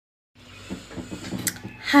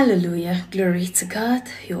Hallelujah. Glory to God.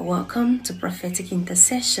 You're welcome to Prophetic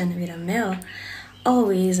Intercession with Amel.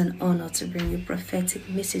 Always an honor to bring you prophetic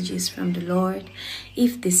messages from the Lord.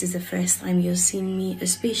 If this is the first time you're seeing me, a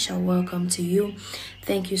special welcome to you.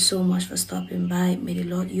 Thank you so much for stopping by. May the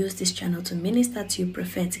Lord use this channel to minister to you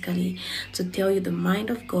prophetically, to tell you the mind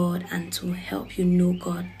of God and to help you know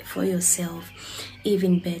God for yourself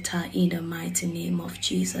even better in the mighty name of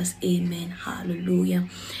Jesus. Amen. Hallelujah.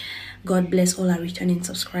 God bless all our returning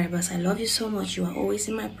subscribers. I love you so much. You are always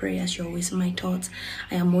in my prayers. You're always in my thoughts.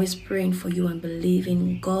 I am always praying for you and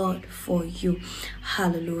believing God for you.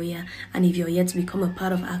 Hallelujah. And if you're yet to become a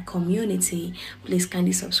part of our community, please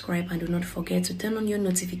kindly subscribe and do not forget to turn on your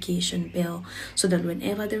notification bell so that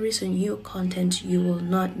whenever there is a new content, you will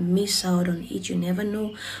not miss out on it. You never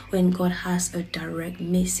know when God has a direct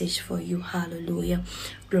message for you. Hallelujah.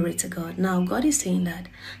 Glory to God. Now, God is saying that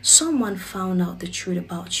someone found out the truth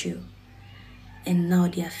about you and now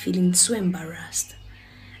they are feeling so embarrassed.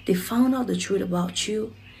 They found out the truth about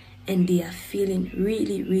you and they are feeling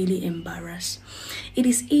really embarrassed. It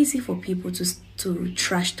is easy for people to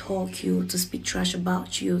trash talk you, to speak trash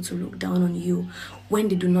about you, to look down on you when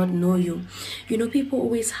they do not know you. You know, people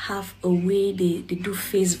always have a way they do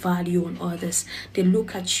face value on others. They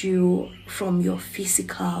look at you from your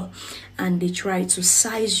physical and they try to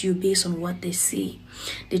size you based on what they see.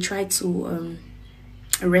 They try to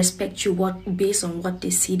respect you based on what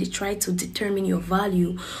they see. They try to determine your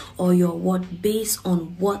value or your worth based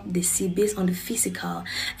on what they see, based on the physical.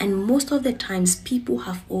 And most of the times people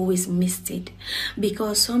have always missed it,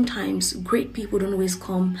 because sometimes great people don't always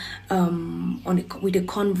come with a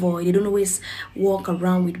convoy. They don't always walk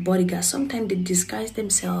around with bodyguards. Sometimes they disguise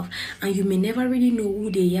themselves and you may never really know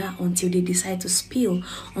who they are until they decide to spill,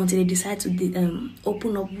 until they decide to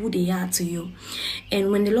open up who they are to you.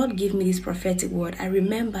 And when the Lord gave me this prophetic word, I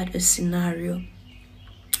remembered a scenario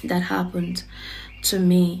that happened to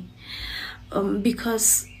me,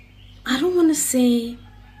 because I don't want to say,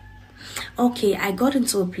 okay, I got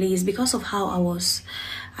into a place because of how I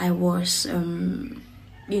was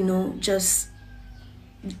you know, just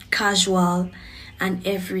casual and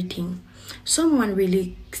everything. Someone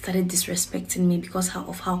really started disrespecting me because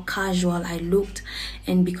of how casual I looked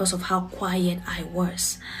and because of how quiet I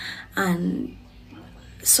was. And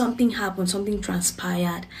something happened, something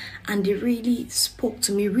transpired, and they really spoke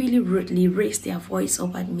to me really rudely, raised their voice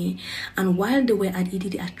up at me, and while they were at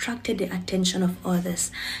it, they attracted the attention of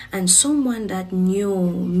others. And someone that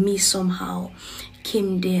knew me somehow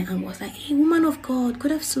came there and was like, "Hey, woman of God,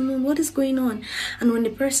 good afternoon, what is going on?" And when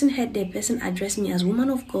the person heard the person address me as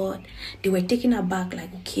woman of God, they were taken aback,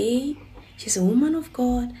 like, okay, she's a woman of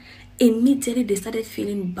God. Immediately they started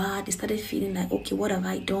feeling bad. They started feeling like, okay, what have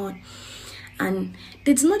I done? And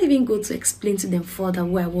they did not even go to explain to them further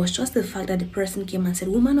who I was. Just the fact that the person came and said,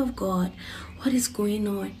 "Woman of God, what is going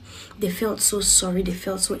on?" They felt so sorry. They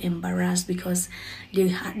felt so embarrassed because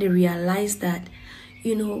they realized that,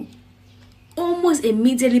 you know, almost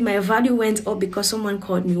immediately my value went up because someone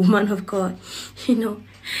called me woman of God, you know.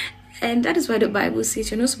 And that is why the Bible says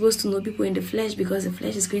you're not supposed to know people in the flesh, because the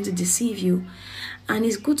flesh is going to deceive you. And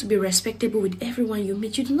it's good to be respectable with everyone you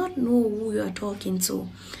meet. You do not know who you are talking to.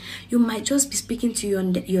 You might just be speaking to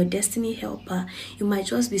your destiny helper. You might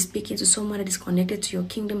just be speaking to someone that is connected to your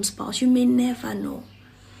kingdom spouse. You may never know.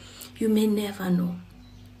 You may never know.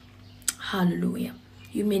 Hallelujah.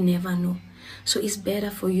 You may never know. So it's better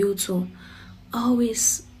for you to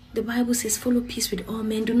always, the Bible says, follow peace with all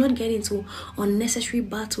men. Do not get into unnecessary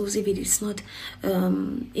battles if it's not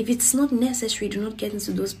necessary. Do not get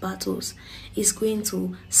into those battles. It's going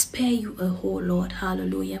to spare you a whole lot.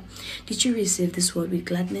 Hallelujah. Did you receive this word with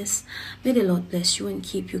gladness? May the Lord bless you and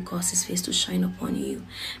keep you, cause his face to shine upon you.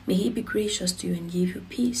 May he be gracious to you and give you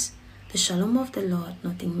peace. The shalom of the Lord,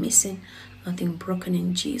 nothing missing, nothing broken,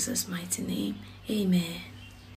 in Jesus' mighty name. Amen.